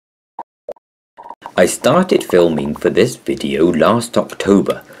I started filming for this video last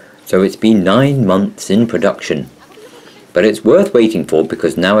October, so it's been 9 months in production. But it's worth waiting for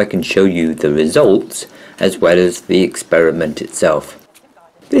because now I can show you the results as well as the experiment itself.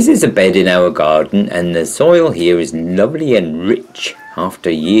 This is a bed in our garden and the soil here is lovely and rich after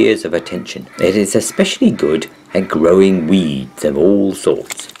years of attention. It is especially good at growing weeds of all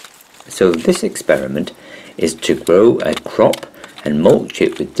sorts. So this experiment is to grow a crop and mulch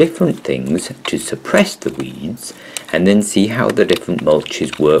it with different things to suppress the weeds and then see how the different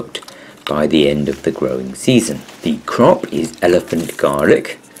mulches worked by the end of the growing season. The crop is elephant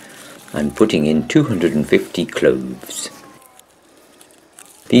garlic. I'm putting in 250 cloves.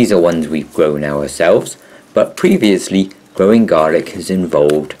 These are ones we've grown ourselves, but previously growing garlic has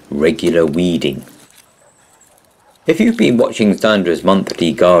involved regular weeding. If you've been watching Sandra's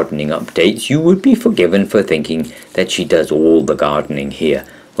monthly gardening updates, you would be forgiven for thinking that she does all the gardening here.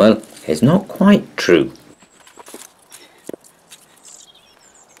 Well, it's not quite true.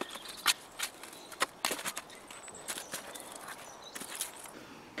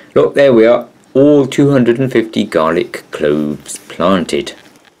 Look, there we are, all 250 garlic cloves planted.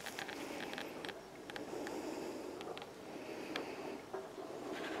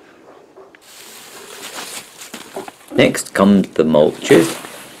 Next comes the mulches.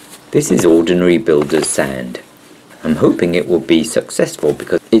 This is ordinary builder's sand. I'm hoping it will be successful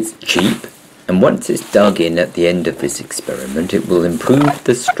because it's cheap, and once it's dug in at the end of this experiment it will improve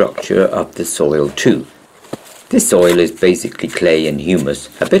the structure of the soil too. This soil is basically clay and humus.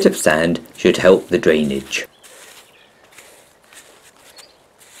 A bit of sand should help the drainage.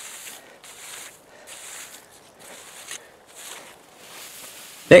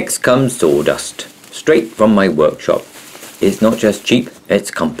 Next comes sawdust, straight from my workshop. It's not just cheap, it's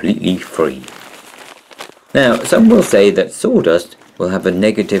completely free. Now, some will say that sawdust will have a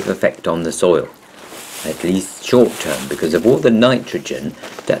negative effect on the soil, at least short term, because of all the nitrogen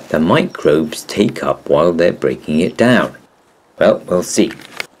that the microbes take up while they're breaking it down. Well, we'll see.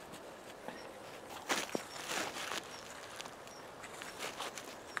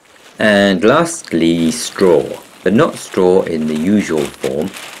 And lastly, straw, but not straw in the usual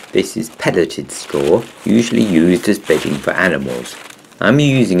form. This is pelleted straw, usually used as bedding for animals. I'm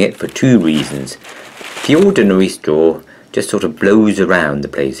using it for two reasons. The ordinary straw just sort of blows around the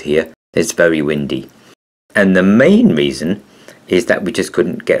place here. It's very windy. And the main reason is that we just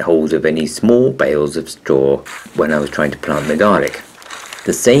couldn't get hold of any small bales of straw when I was trying to plant the garlic.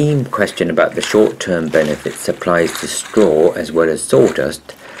 The same question about the short-term benefits applies to straw as well as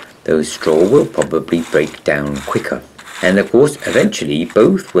sawdust, though straw will probably break down quicker. And of course, eventually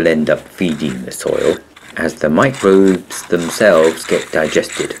both will end up feeding the soil as the microbes themselves get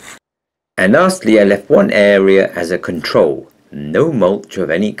digested. And lastly, I left one area as a control. No mulch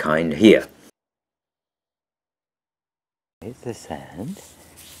of any kind here. Here's the sand.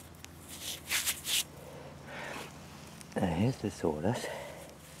 And here's the sawdust.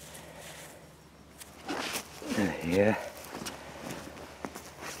 And here.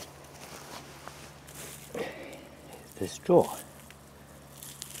 The straw.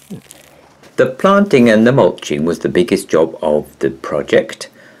 The planting and the mulching was the biggest job of the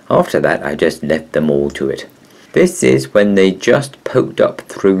project. After that I just left them all to it. This is when they just poked up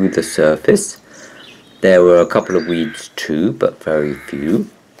through the surface. There were a couple of weeds too, but very few.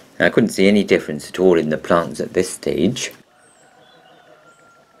 I couldn't see any difference at all in the plants at this stage.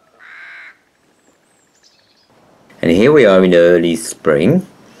 And here we are in early spring.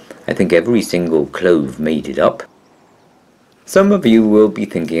 I think every single clove made it up. Some of you will be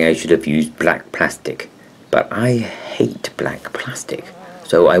thinking I should have used black plastic, but I hate black plastic,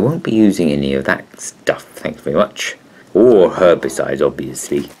 so I won't be using any of that stuff, thanks very much. Or herbicides,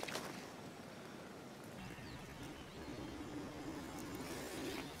 obviously.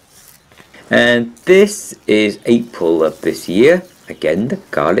 And this is April of this year. Again, the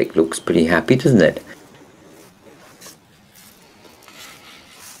garlic looks pretty happy, doesn't it?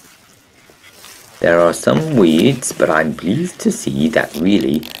 There are some weeds, but I'm pleased to see that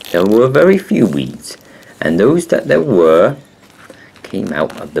really there were very few weeds, and those that there were came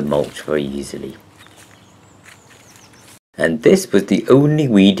out of the mulch very easily. And this was the only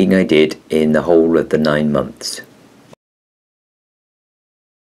weeding I did in the whole of the 9 months.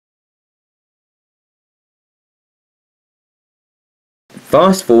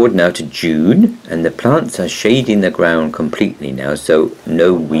 Fast forward now to June, and the plants are shading the ground completely now, so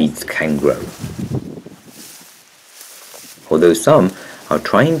no weeds can grow. Although some are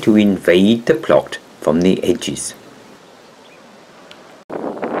trying to invade the plot from the edges.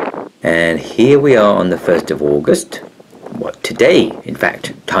 And here we are on the 1st of August. What, today, in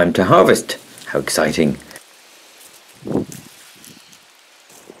fact, time to harvest. How exciting.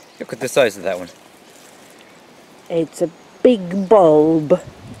 Look at the size of that one. It's a big bulb.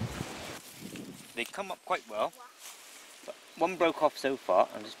 They come up quite well. But one broke off so far.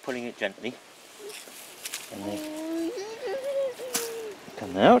 I'm just pulling it gently. And they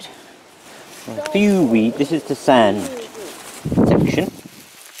come out. And a few weeds. This is the sand section.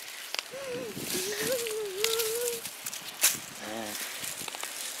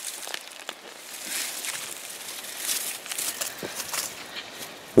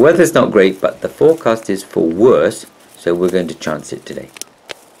 The weather's not great, but the forecast is for worse, so we're going to chance it today.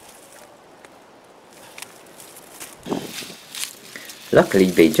 Luckily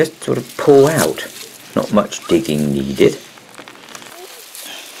they just sort of pull out, not much digging needed.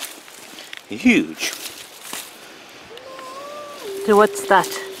 Huge. So what's that?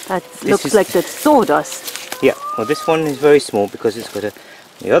 That looks like the sawdust. Yeah, well this one is very small because it's got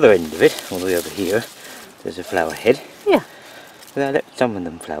the other end of it, all the way over here, there's a flower head. Yeah. Well, I let some of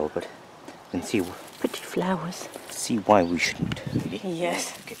them flower, but you can see, Pretty flowers. see why we shouldn't, really.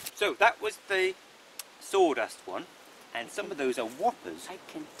 Yes. Okay. So that was the sawdust one, and some of those are whoppers. I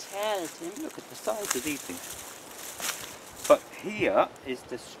can tell, Tim. Look at the size of these things. But here is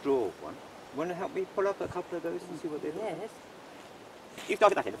the straw one. Want to help me pull up a couple of those and see what they look like? Yes. You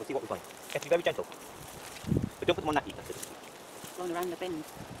start at that end, we'll see what we find. You have to be very gentle. But don't put them on that deep, that's it. Going around the bend.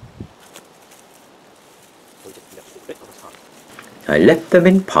 We'll just do that a bit of a time. I left them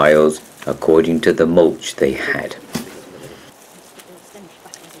in piles according to the mulch they had.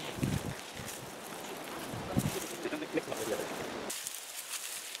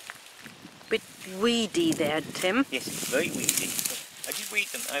 Bit weedy there, Tim. Yes, very weedy. I did weed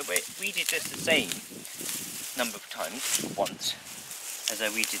them. I weeded just the same number of times, once, as I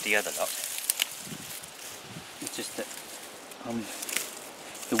weeded the other lot. It's just that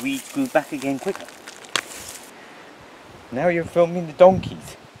the weeds grew back again quicker. Now you're filming the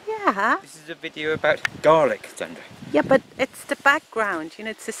donkeys. Yeah. This is a video about garlic, Sandra. Yeah, but it's the background, you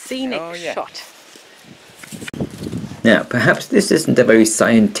know, it's a scenic shot. Now, perhaps this isn't a very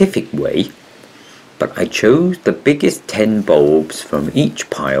scientific way, but I chose the biggest 10 bulbs from each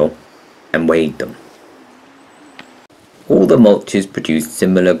pile and weighed them. All the mulches produced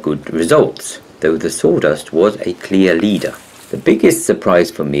similar good results, though the sawdust was a clear leader. The biggest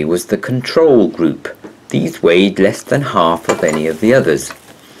surprise for me was the control group. These weighed less than half of any of the others.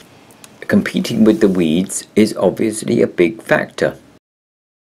 Competing with the weeds is obviously a big factor.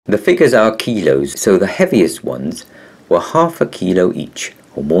 The figures are kilos, so the heaviest ones were half a kilo each,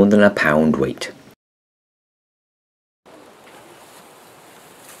 or more than a pound weight.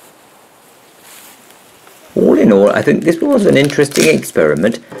 All in all, I think this was an interesting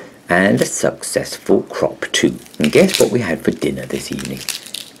experiment and a successful crop too. And guess what we had for dinner this evening?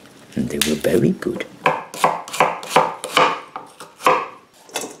 And they were very good.